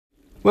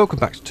Welcome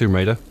back to Tomb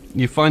Raider.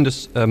 You find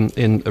us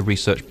in a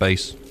research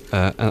base,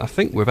 and I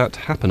think we're about to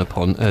happen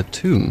upon a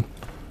tomb.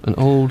 An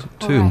old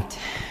tomb. Right.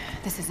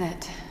 This is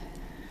it.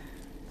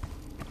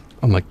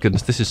 Oh my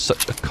goodness, this is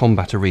such a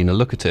combat arena.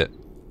 Look at it.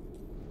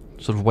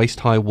 Sort of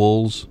waist-high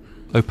walls,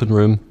 open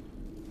room.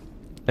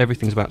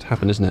 Everything's about to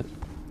happen, isn't it?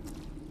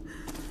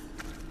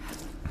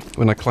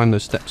 When I climb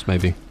those steps,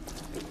 maybe.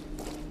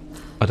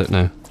 I don't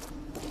know.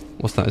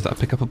 What's that? Is that a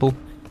pick-upable?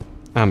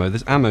 Ammo.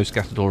 There's ammo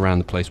scattered all around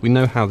the place. We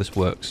know how this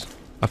works.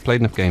 I've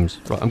played enough games.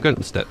 Right, I'm going up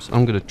the steps.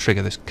 I'm going to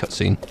trigger this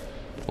cutscene.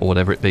 Or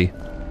whatever it be.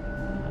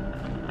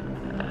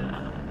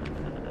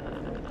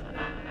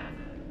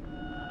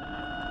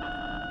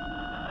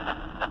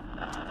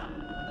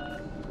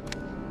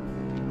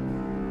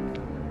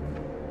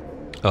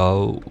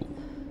 Oh.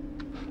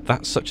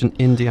 That's such an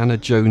Indiana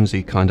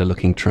Jonesy kind of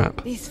looking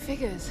trap. These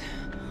figures.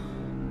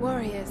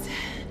 Warriors.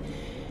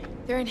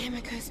 They're in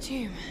Himiko's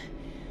tomb.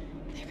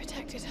 They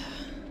protected her.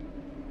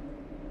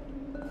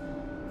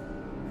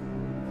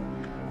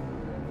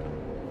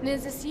 And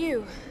is this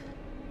you?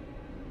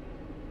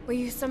 Were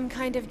you some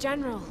kind of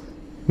general?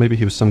 Maybe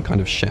he was some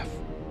kind of chef.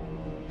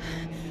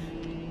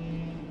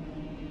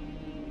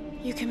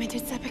 You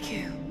committed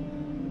seppuku.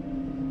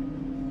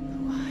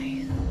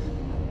 Why?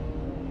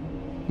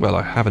 Well,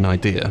 I have an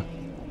idea.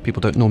 People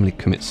don't normally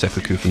commit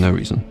seppuku for no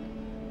reason.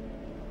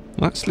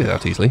 Well, that slid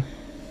out easily.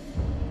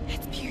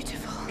 It's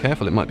beautiful.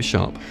 Careful, it might be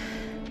sharp.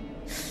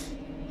 It's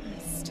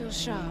still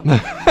sharp.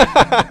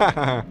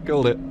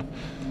 Called it.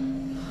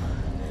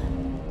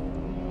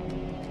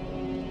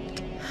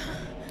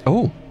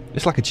 Oh,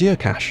 it's like a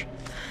geocache.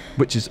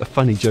 Which is a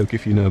funny joke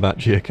if you know about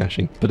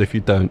geocaching. But if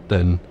you don't,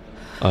 then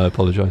I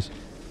apologise.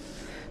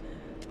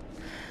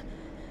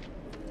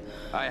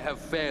 I have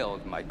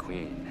failed, my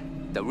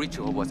queen. The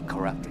ritual was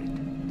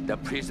corrupted. The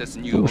priestess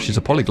knew she's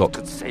a polyglot.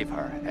 could save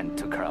her and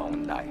took her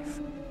own life.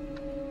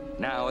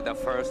 Now the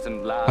first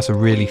and last. That's a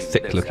really queen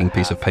thick-looking lives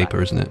piece of paper,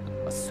 half-life, isn't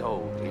it? A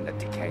soul in a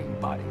decaying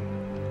body.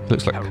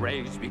 Looks like Her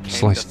rage became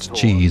sliced the sword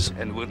cheese.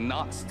 and will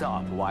not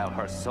stop while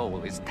her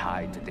soul is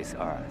tied to this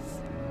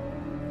earth.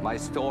 My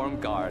storm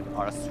guard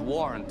are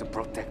sworn to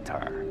protect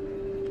her.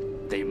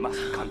 They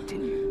must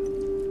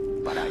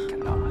continue, but I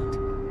cannot.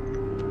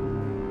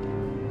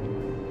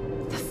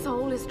 The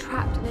soul is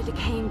trapped in a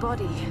decaying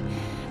body.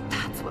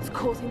 That's what's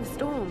causing the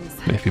storms.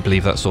 If you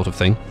believe that sort of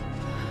thing.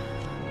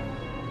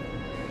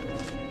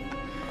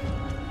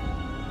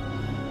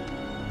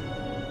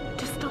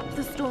 To stop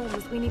the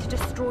storms, we need to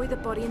destroy the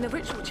body in the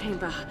ritual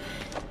chamber.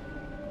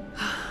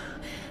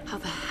 How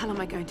the hell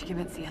am I going to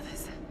convince the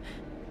others?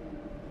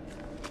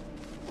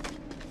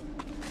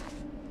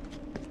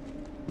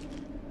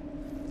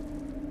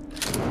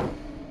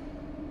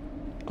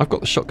 I've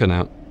got the shotgun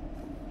out.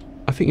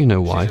 I think you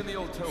know why.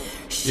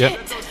 Shit!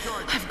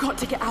 I've got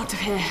to get out of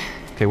here.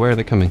 Okay, where are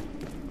they coming?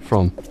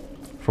 From?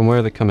 From where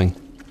are they coming?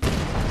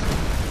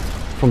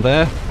 From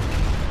there?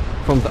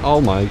 From the... Oh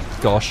my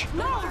gosh.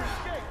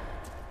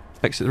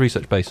 Exit the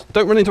research base.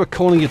 Don't run into a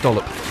corner, you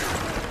dollop.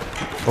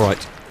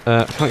 Alright,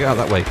 I can't get out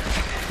that way.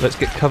 Let's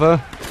get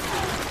cover.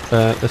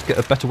 Let's get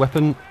a better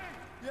weapon.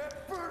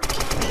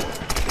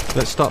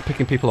 Let's start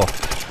picking people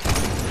off.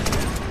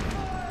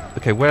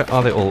 Okay, where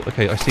are they all?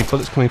 Okay, I see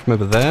bullets coming from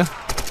over there.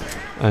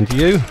 And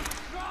you.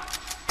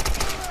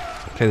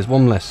 Okay, there's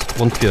one less.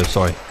 One fewer,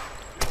 sorry.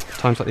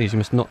 Times like these, you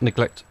must not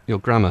neglect your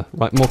grammar.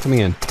 Right, more coming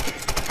in.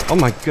 Oh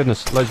my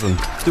goodness, loads of them.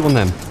 Do one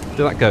of them.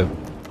 Do that go.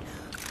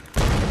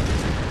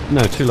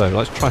 No, too low.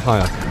 Let's try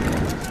higher.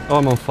 Oh,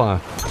 I'm on fire.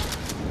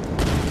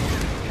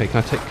 Okay, can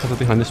I take cover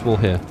behind this wall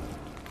here?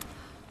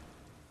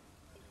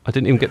 I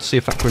didn't even get to see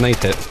if that grenade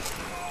hit.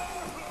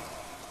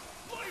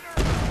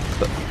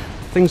 But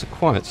things are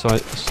quiet, so I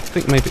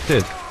think maybe it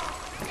did.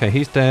 Okay,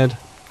 he's dead.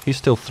 He's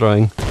still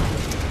throwing.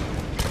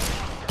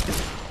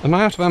 Am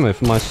I out of ammo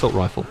for my assault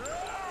rifle?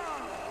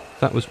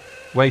 That was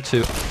way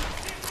too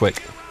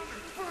quick.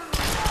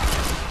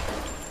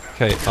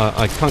 Okay,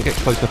 I can't get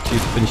close enough to you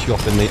to finish you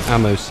off in the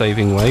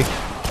ammo-saving way.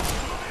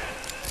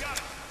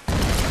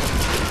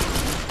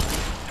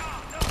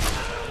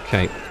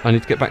 Okay, I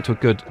need to get back to a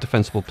good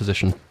defensible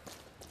position.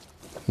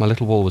 My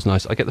little wall was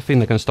nice. I get the feeling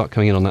they're going to start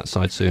coming in on that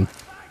side soon.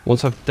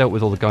 Once I've dealt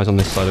with all the guys on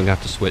this side, I'm going to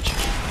have to switch.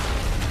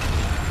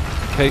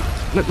 Okay,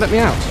 let me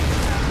out.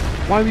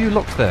 Why were you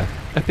locked there?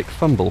 Epic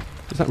fumble.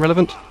 Is that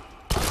relevant?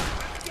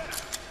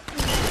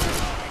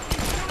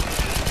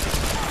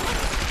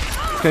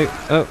 Okay,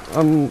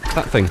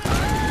 that thing.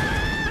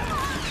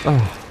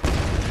 Oh.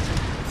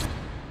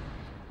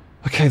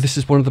 Okay, this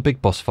is one of the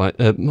big boss fight.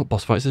 Not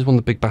boss fights. This is one of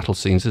the big battle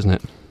scenes, isn't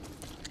it?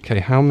 Okay,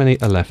 how many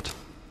are left?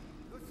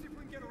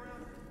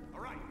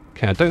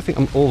 Okay, I don't think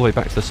I'm all the way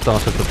back to the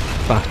start of the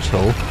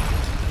battle.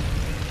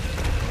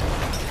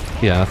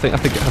 Yeah, I think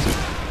it hasn't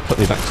put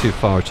me back too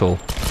far at all.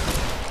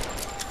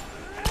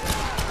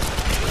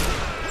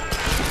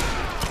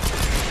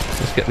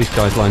 Let's get these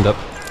guys lined up.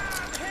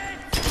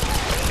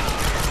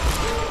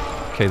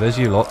 Okay, there's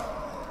you lot.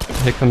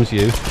 Here comes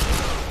you.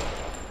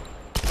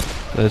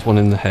 There's one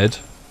in the head.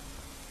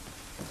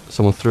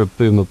 Someone threw a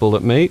boomer bull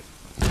at me.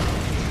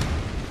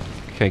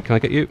 Okay, can I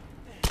get you?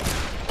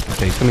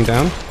 Okay, he's coming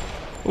down.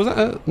 Was that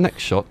a neck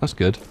shot? That's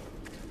good.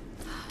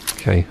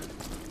 Okay.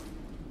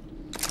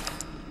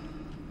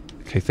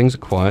 Okay, things are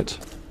quiet.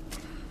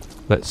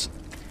 Let's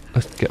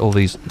get all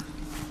these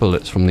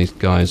bullets from these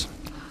guys.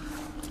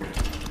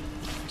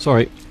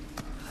 Sorry.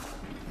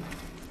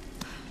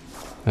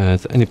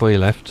 Is there anybody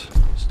left?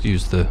 Just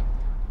use the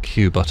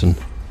Q button.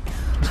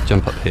 Let's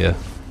jump up here.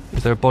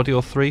 Is there a body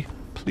or three?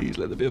 Please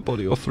let there be a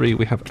body or three.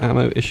 We have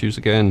ammo issues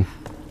again.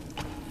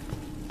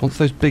 Once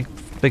those big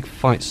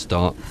fights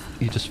start,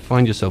 you just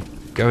find yourself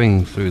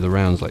going through the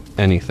rounds like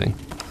anything.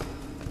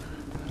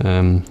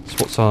 So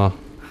what's our...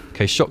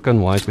 Okay,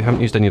 shotgun-wise, we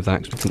haven't used any of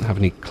that because we didn't have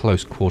any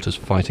close quarters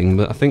fighting,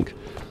 but I think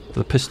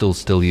the pistol's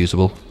still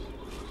usable.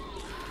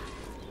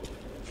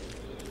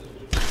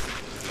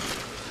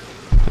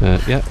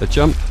 Yeah, a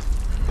jump,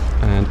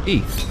 and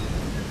E.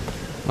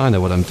 I know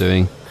what I'm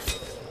doing.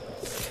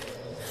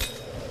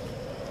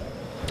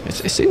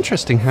 It's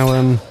interesting how,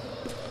 I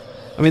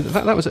mean,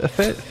 that was a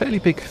fairly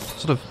big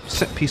sort of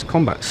set-piece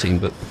combat scene,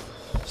 but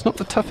it's not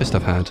the toughest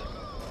I've had.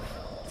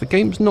 The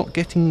game's not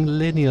getting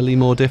linearly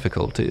more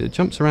difficult. It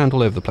jumps around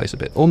all over the place a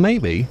bit. Or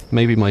maybe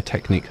my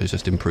technique has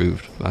just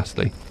improved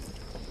vastly.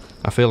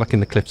 I feel like in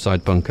the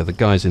cliffside bunker, the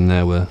guys in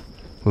there were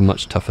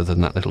much tougher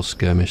than that little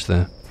skirmish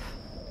there.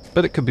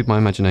 But it could be my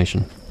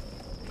imagination.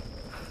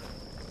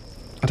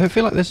 I don't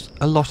feel like there's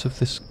a lot of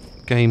this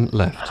game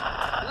left.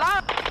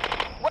 Lara!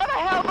 Where the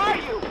hell are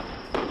you?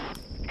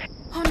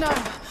 Oh no,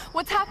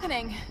 what's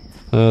happening?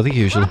 The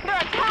usual.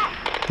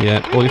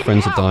 Yeah, all your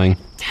friends are dying.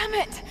 Damn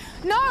it!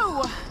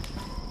 No!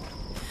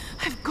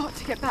 I've got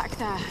to get back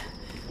there.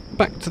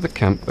 Back to the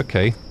camp,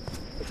 okay.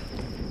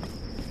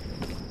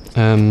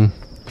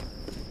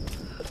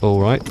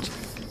 Alright.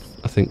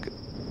 I think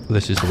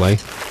this is the way.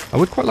 I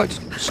would quite like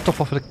to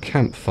stop off at a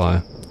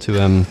campfire to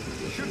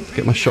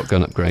get my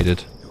shotgun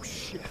upgraded.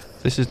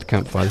 This is the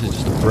campfire, this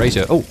is just a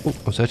brazier. Oh, I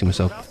was hurting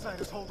myself.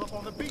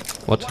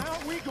 What?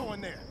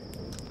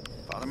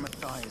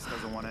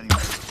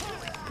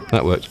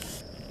 That worked.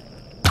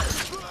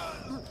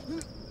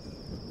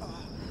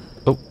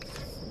 Oh.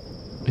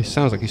 He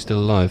sounds like he's still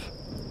alive.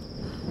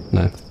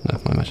 No,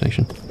 my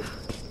imagination.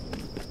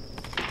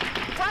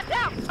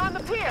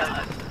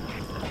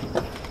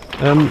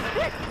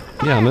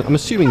 Yeah, I'm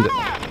assuming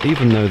that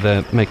even though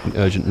they're making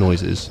urgent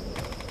noises,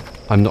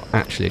 I'm not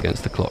actually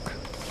against the clock.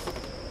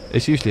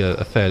 It's usually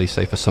a fairly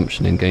safe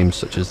assumption in games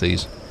such as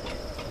these.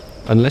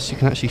 Unless you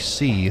can actually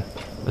see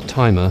a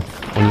timer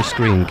on your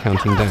screen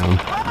counting down,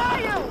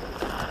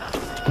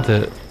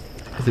 the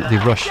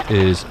rush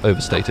is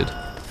overstated.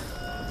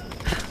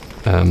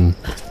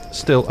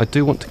 Still, I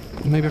do want to...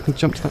 Maybe I can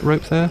jump to that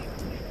rope there?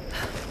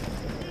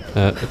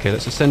 Okay,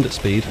 let's ascend at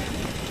speed.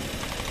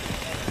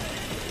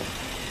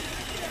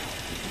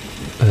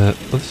 Well,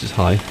 this is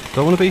high.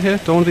 Do I want to be here?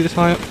 Do I want to be this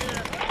high up?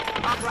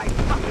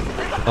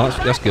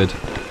 Oh, that's good.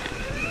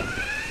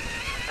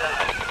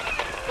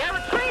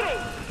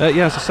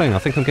 Yeah, as I was saying, I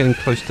think I'm getting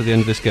close to the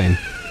end of this game.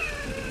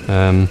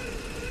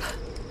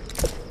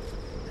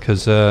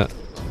 Because,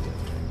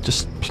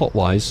 just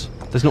plot-wise,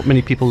 there's not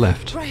many people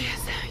left. Reyes,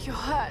 you're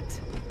hurt.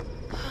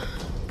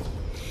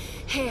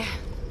 Here.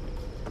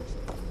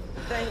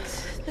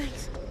 Thanks.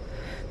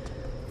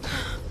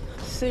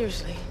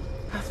 Seriously,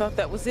 I thought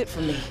that was it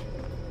for me.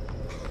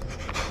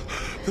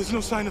 There's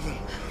no sign of them.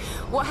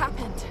 What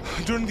happened?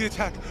 During the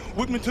attack,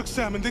 Whitman took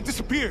Sam and they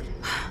disappeared.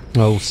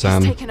 Oh,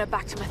 Sam. He's taken her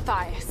back to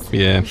Matthias.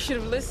 Yeah. You should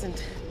have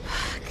listened.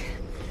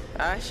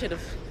 I should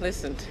have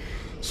listened.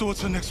 So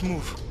what's our next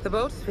move? The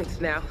boat's fixed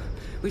now.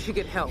 We should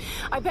get help.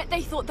 I bet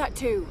they thought that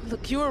too.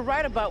 Look, you were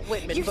right about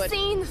Whitman, You've but...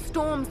 seen the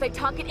storms. They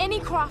target any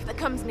craft that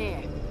comes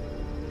near.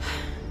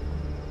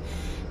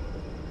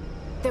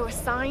 There were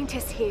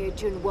scientists here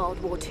during World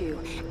War II,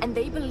 and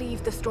they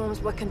believed the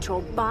storms were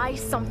controlled by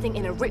something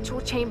in a ritual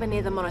chamber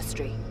near the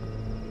monastery.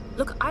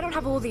 Look, I don't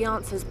have all the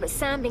answers, but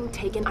Sam being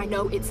taken, I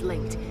know it's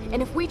linked.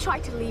 And if we try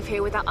to leave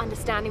here without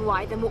understanding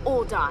why, then we'll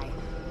all die.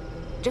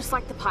 Just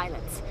like the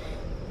pilots.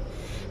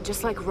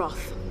 Just like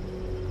Roth.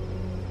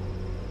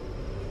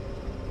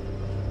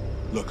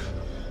 Look.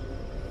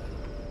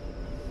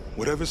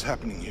 Whatever's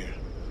happening here,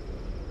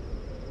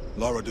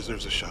 Lara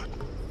deserves a shot.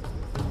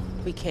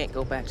 We can't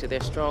go back to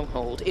their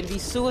stronghold. It'd be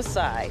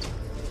suicide.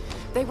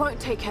 They won't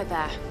take her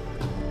there.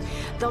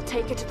 They'll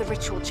take her to the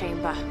ritual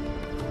chamber.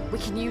 We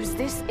can use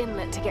this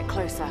inlet to get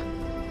closer.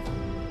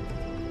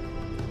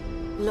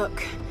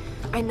 Look,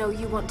 I know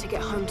you want to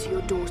get home to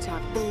your daughter.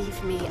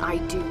 Believe me, I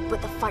do.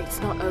 But the fight's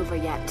not over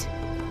yet.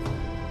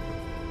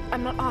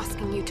 I'm not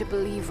asking you to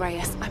believe,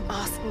 Reyes. I'm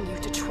asking you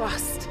to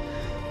trust.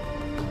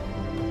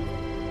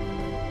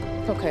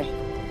 Okay.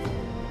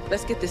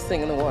 Let's get this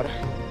thing in the water.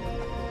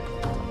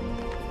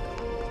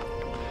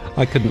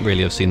 I couldn't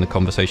really have seen the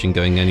conversation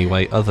going any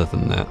way other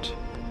than that.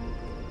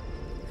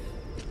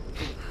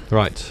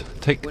 Right,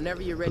 take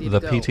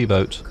the PT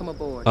boat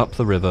up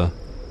the river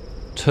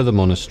to the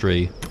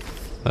monastery.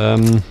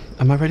 Am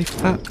I ready for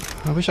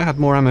that? I wish I had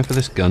more ammo for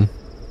this gun.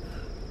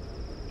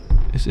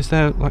 Is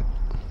there like...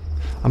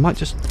 I might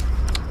just...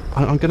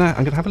 I'm gonna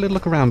have a little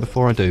look around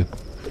before I do.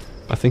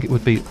 I think it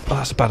would be... Oh,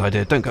 that's a bad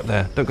idea. Don't go up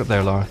there. Don't go up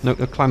there, Lara. No,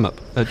 climb up.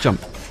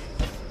 Jump.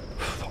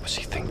 What was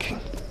he thinking?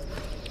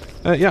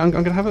 Yeah, I'm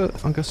going to have a...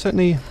 I'm going to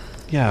certainly...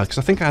 Yeah, because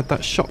I think I had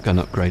that shotgun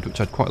upgrade,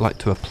 which I'd quite like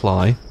to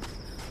apply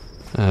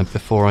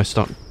before I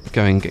start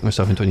getting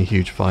myself into any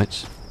huge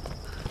fights.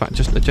 In fact,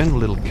 just a general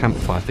little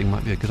campfire thing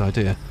might be a good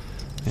idea.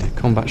 Yeah,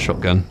 combat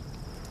shotgun.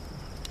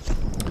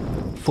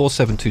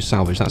 472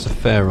 salvage, that's a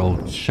fair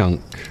old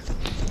chunk.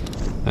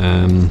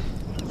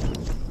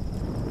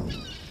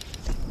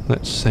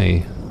 Let's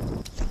see.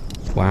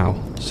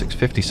 Wow,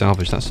 650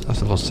 salvage, that's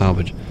a lot of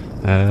salvage.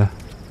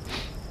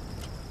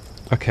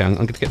 Okay, I'm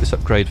going to get this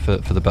upgrade for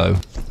the bow.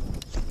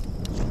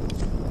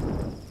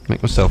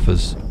 Make myself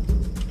as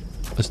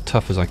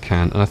tough as I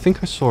can. And I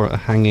think I saw a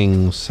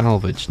hanging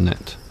salvage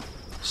net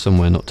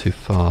somewhere not too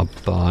far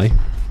by.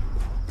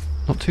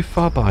 Not too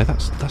far by,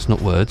 that's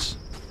not words.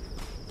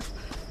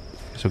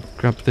 So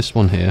grab this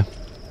one here.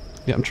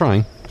 Yeah, I'm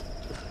trying.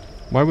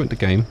 Why won't the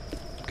game?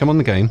 Come on,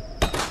 the game.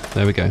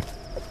 There we go.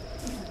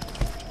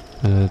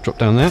 Drop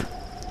down there.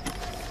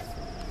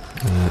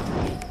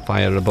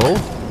 Fire a ball.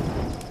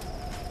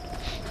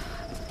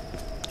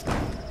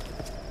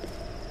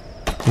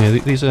 Yeah,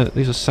 these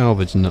are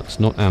salvage nuts,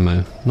 not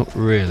ammo. Not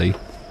really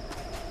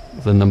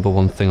the number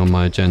one thing on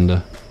my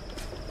agenda.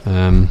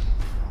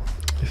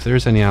 If there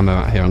is any ammo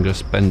out here, I'm going to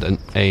spend an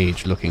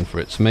age looking for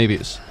it. So maybe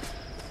it's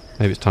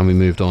time we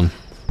moved on.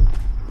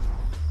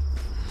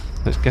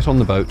 Let's get on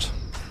the boat.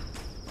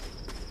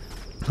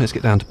 Let's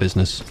get down to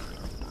business.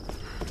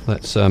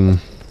 Let's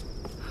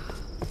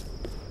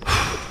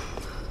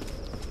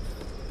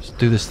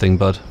do this thing,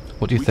 bud.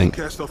 What do you think?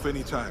 We can cast off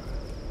any time.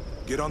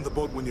 Get on the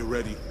boat when you're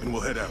ready, and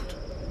we'll head out.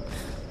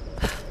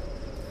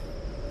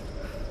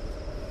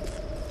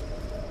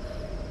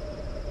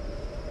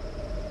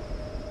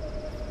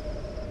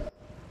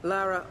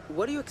 Lara,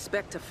 what do you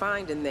expect to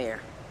find in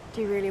there?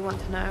 Do you really want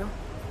to know?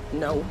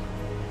 No,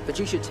 but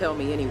you should tell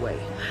me anyway.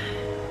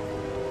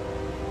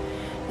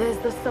 There's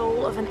the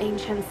soul of an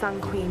ancient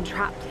Sun Queen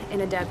trapped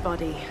in a dead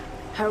body.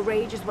 Her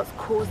rage is what's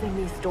causing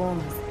these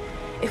storms.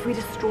 If we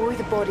destroy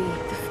the body,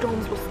 the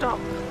storms will stop.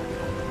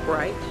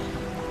 Right.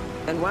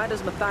 And why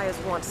does Matthias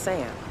want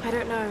Sam? I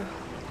don't know.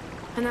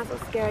 And that's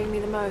what's scaring me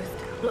the most.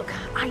 Look,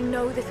 I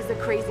know this is a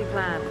crazy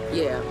plan.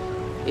 Yeah,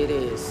 it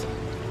is.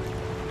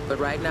 But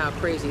right now,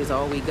 crazy is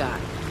all we got.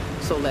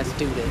 So let's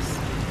do this.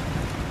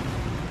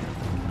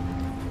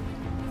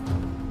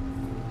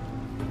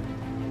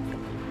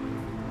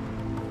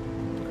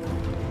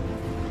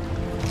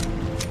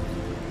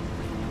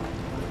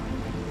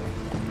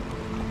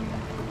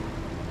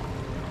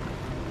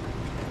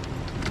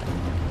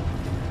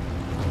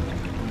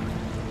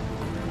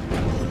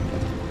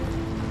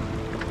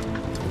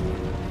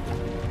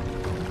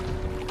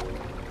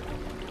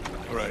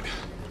 All right.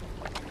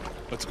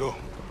 Let's go.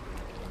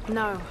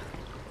 No.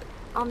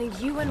 I'll need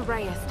you and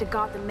Reyes to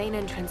guard the main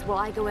entrance while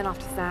I go in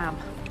after Sam.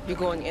 You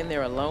going in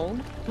there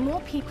alone?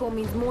 More people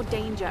means more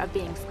danger of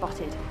being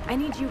spotted. I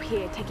need you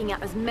here taking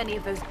out as many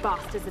of those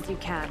bastards as you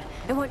can.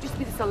 It won't just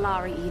be the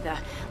Solari either.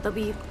 There'll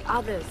be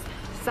others.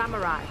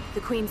 Samurai, the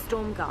Queen's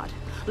Storm Guard.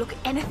 Look,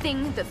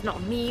 anything that's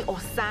not me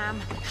or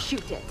Sam,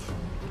 shoot it.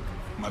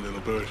 My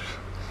little bird.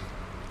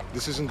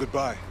 This isn't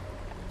goodbye.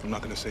 I'm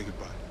not gonna say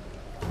goodbye.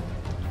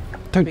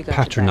 Don't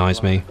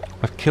patronise me.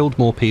 I've killed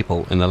more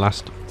people in the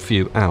last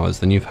few hours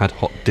than you've had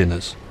hot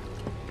dinners.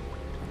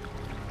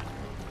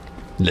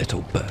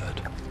 Little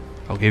bird.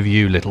 I'll give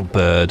you, little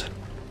bird.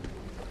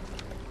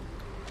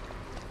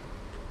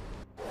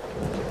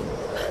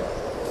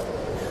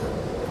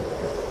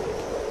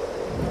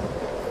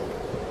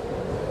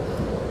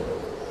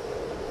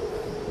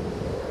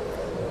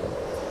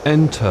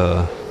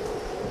 Enter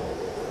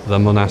the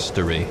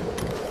monastery.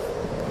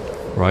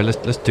 Right,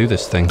 let's do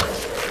this thing.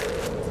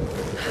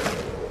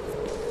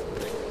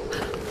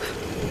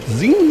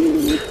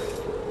 Zing!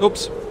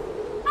 Oops.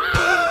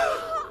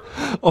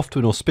 Off to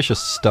an auspicious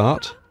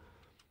start.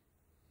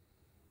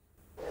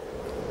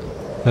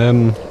 I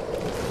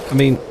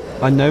mean,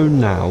 I know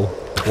now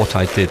what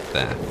I did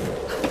there.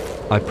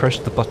 I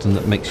pressed the button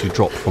that makes you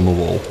drop from a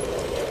wall.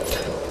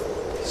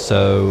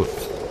 So,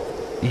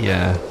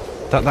 yeah.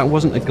 That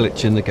wasn't a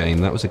glitch in the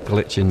game, that was a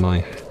glitch in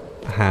my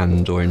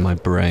hand or in my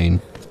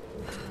brain.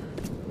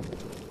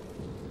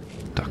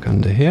 Duck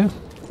under here.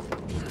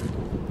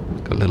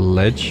 Got a little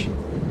ledge.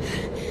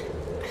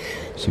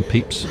 Some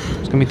peeps.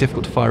 It's going to be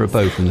difficult to fire a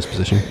bow from this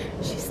position.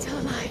 She's still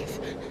alive.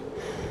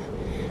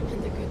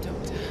 And the good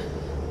doctor.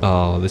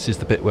 Oh, this is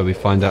the bit where we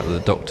find out that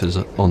the doctor's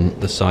on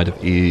the side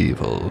of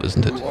evil,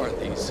 isn't it? Who are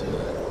these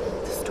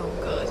The Storm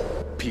God.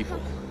 people?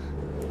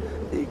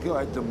 They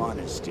guard the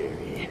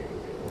monastery.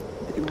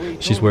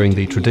 She's wearing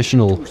the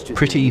traditional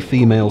pretty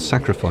female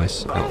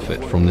sacrifice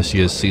outfit from this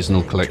year's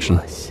seasonal collection.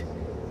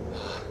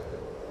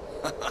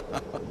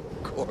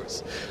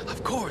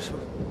 Of course.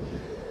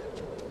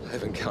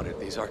 I've encountered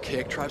these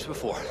archaic tribes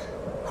before.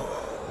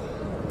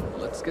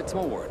 Let's get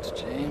some words,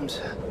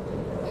 James.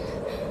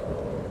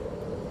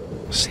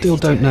 Still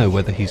don't know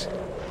whether he's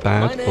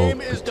bad or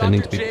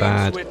pretending to be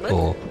bad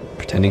or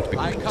pretending to be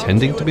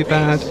pretending to be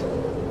bad.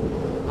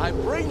 I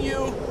bring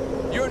you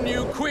your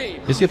new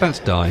queen. Is he about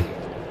to die?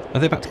 Are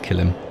they about to kill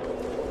him?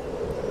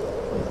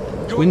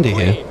 It's windy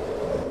queen. here.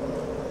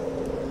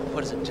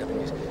 What is it in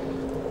Japanese?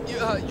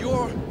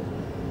 Your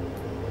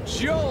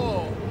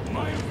Joe.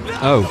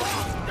 Oh.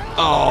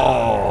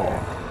 Oh.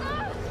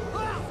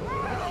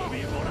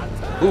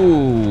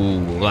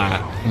 Ooh,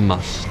 that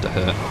must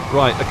hurt.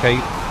 Right, okay.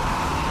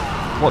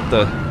 What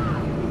the...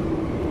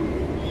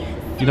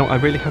 You know, I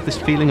really have this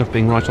feeling of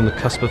being right on the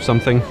cusp of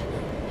something.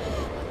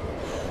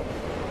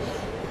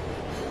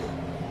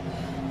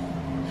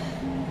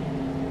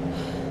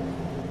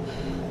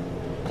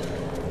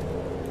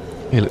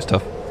 He looks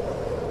tough.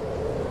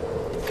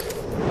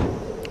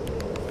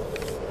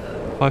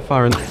 If I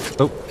fire in...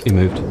 Oh, he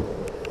moved.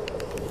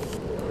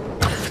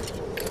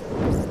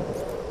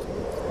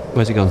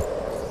 Where's he gone?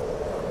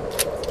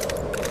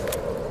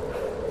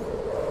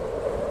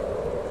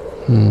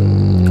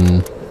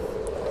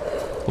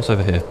 What's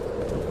over here?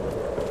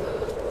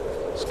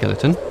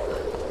 Skeleton.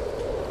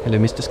 Hello,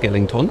 Mr.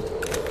 Skellington.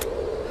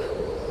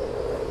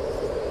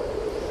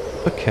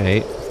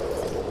 Okay.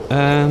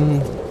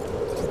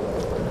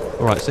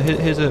 Alright, so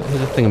here's a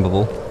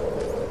thingamabobble.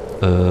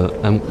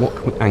 And what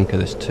can we anchor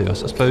this to? I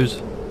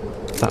suppose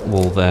that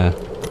wall there.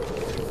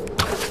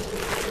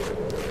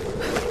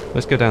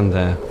 Let's go down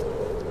there.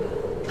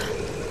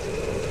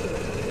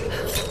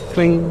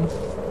 Cling.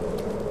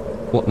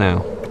 What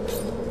now?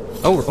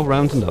 Oh,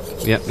 round and up.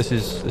 Yeah, this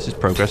is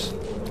progress.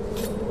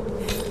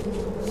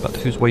 But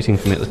who's waiting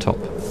for me at the top?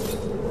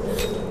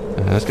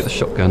 Let's get the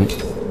shotgun.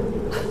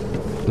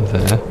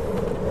 There.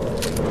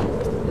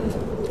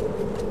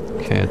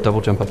 Okay, a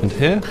double jump up into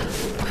here.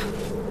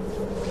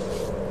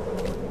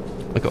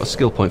 I got a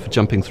skill point for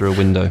jumping through a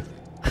window.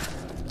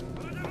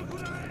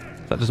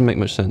 That doesn't make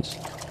much sense.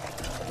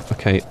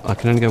 Okay, I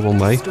can only go one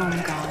way. Storm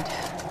Guard,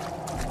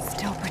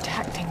 still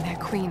protecting their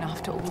queen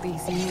after all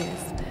these years.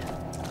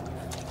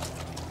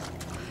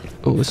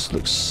 Oh, this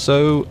looks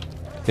so...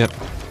 Yep.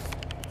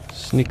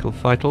 Sneakle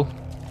vital.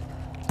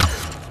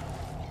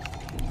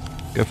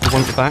 Go for the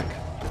one at the back.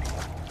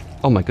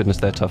 Oh my goodness,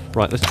 they're tough.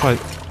 Right, let's try...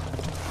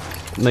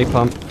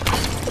 Napalm.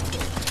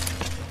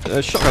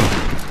 Shotgun.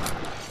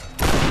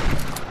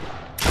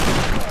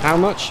 How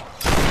much?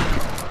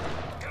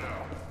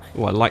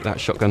 Oh, I like that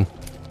shotgun.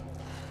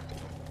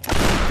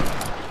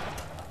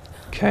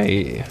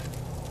 Okay.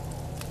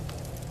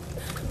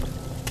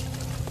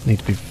 Need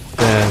to be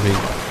very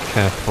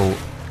careful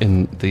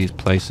in these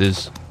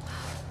places.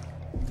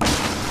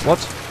 What?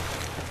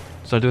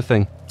 Did I do a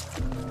thing?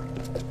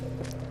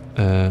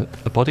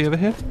 A body over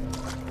here?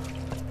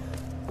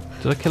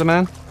 Did I kill a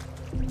man?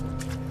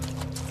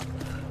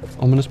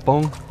 Ominous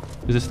bong?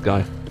 Is this the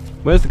guy?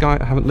 Where's the guy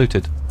I haven't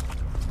looted?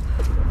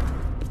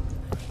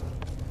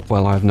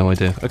 Well, I have no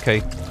idea.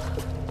 Okay.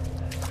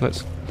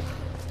 Let's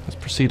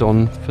proceed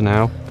on for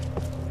now.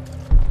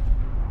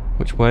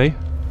 Which way?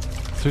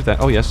 Through there.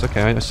 Oh yes,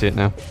 okay, I see it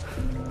now.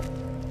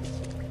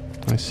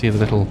 I see the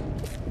little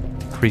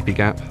creepy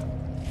gap.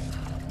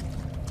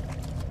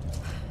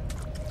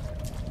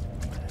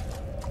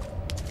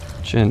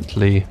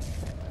 Gently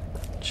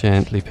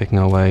picking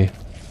our way.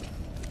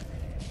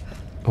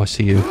 Oh, I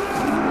see you. Oh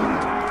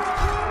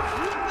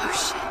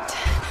shit.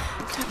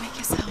 Don't make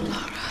yourself,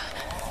 Lara.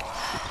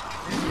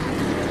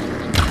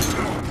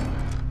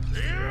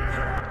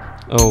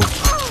 Oh,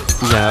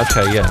 yeah,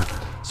 okay, yeah.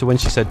 So when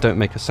she said don't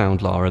make a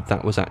sound, Lara,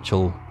 that was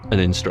an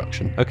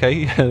instruction. Okay,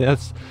 yeah,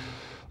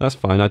 that's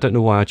fine. I don't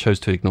know why I chose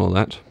to ignore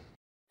that.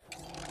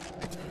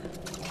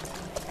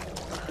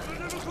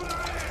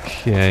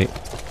 Okay.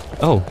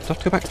 Oh, do I have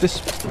to go back to this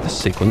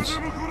sequence?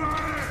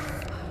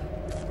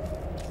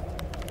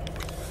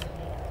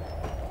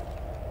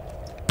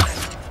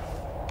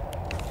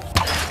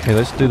 Okay,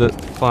 let's do the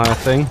fire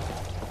thing.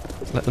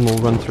 Let them all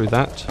run through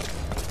that.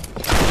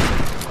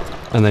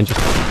 And then just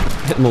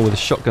hit them all with a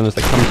shotgun as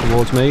they come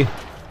towards me.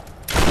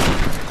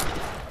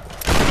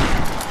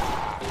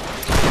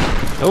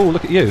 Oh,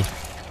 look at you.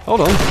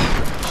 Hold on.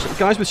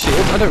 Guys with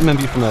shields, I don't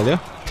remember you from earlier.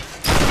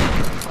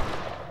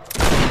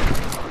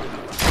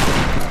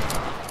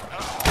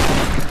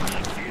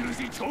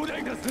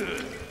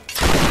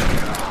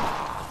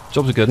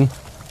 Job's a good one.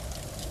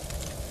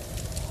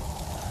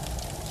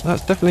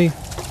 That's definitely...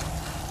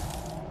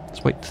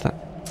 Let's wait to that...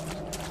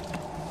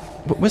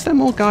 But was there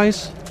more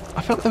guys?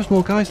 I felt there was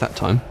more guys that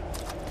time.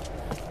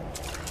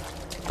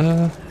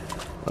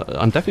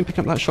 I'm definitely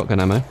picking up that shotgun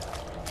ammo.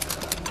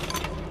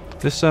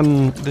 This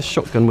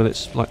shotgun with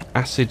its like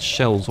acid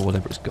shells or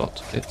whatever it's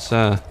got, it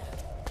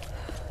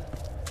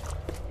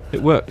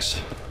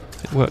works.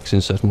 It works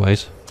in certain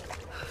ways.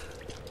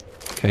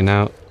 Okay,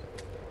 now.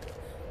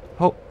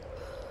 Oh,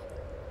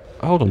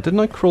 hold on. Didn't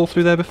I crawl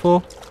through there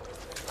before?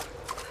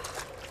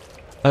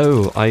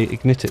 Oh, I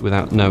ignite it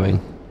without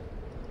knowing.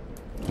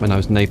 When I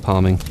was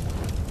napalming.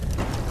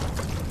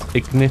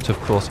 Ignite, of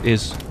course,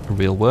 is a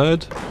real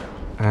word,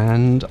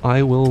 and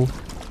I will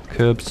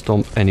curb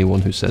stomp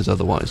anyone who says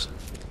otherwise.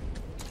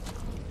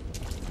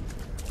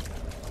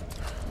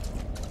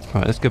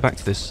 Right, let's go back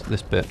to this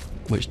bit,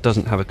 which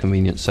doesn't have a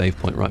convenient save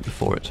point right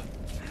before it.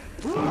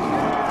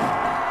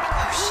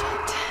 Oh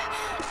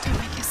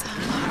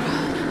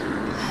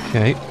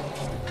Okay.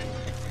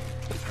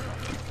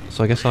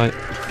 So I guess I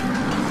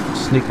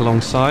sneak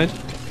alongside.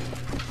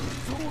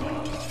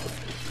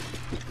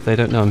 They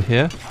don't know I'm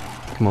here.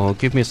 Come on,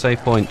 give me a save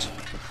point.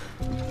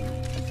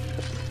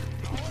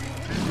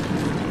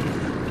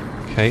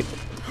 Okay.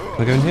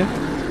 Can I go in here?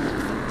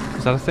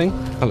 Is that a thing?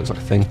 That looks like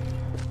a thing.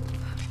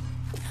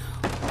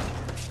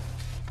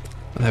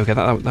 There we go.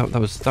 That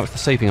was the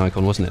saving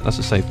icon, wasn't it? That's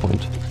a save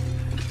point.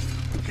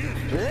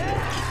 Can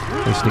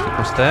I sneak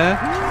across there?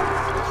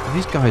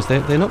 These guys,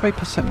 they're not very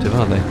perceptive,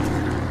 are they?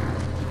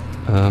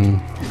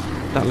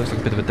 That looks like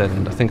a bit of a dead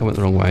end. I think I went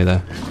the wrong way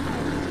there.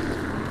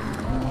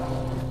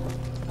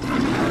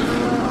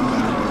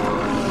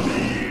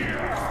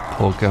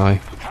 Poor guy.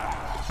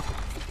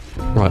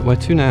 Right, where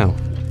to now?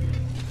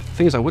 The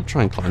thing is, I would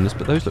try and climb this,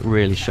 but those look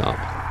really sharp.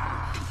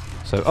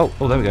 So,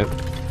 oh, there we go.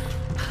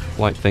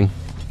 White thing.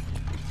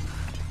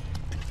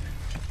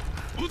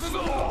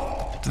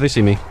 Do they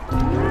see me? I'm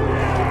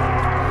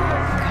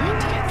going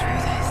to get through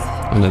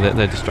this. Oh no,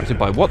 they're distracted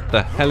by... What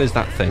the hell is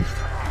that thing?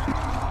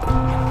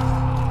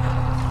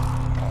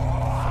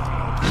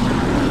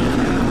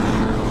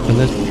 And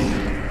there's...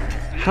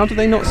 How do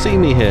they not see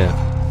me here?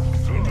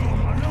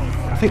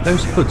 I think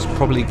those hoods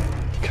probably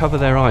cover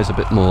their eyes a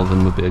bit more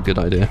than would be a good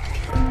idea.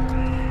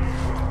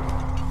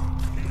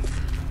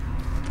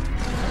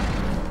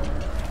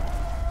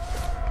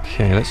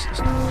 Okay, let's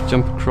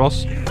jump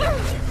across.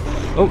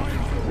 Oh!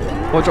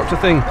 Oh, I dropped a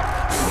thing!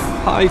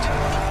 Hide!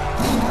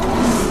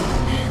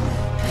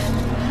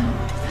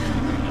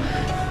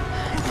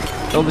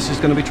 Oh, this is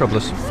going to be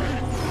troublous.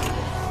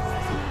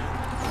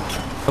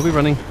 Are we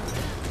running?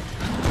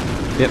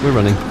 Yep, we're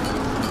running.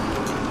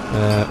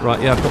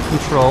 Right, yeah, I've got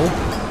control.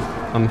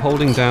 I'm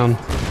holding down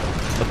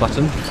a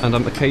button, and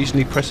I'm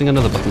occasionally pressing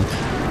another button.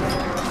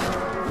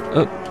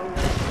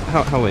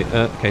 How wait?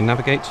 Okay,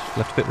 navigate.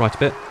 Left a bit, right a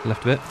bit,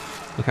 left a bit.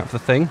 Look out for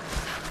the thing.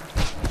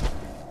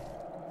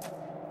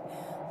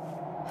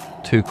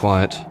 Too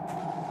quiet.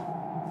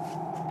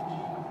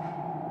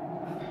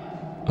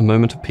 A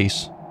moment of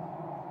peace.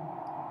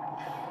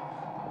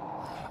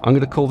 I'm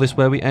going to call this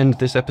where we end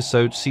this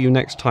episode. See you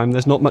next time.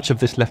 There's not much of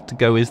this left to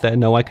go, is there?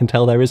 No, I can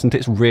tell there isn't.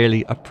 It's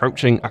really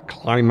approaching a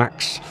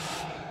climax.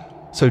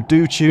 So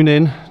do tune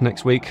in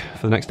next week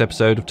for the next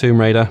episode of Tomb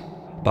Raider.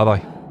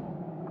 Bye-bye.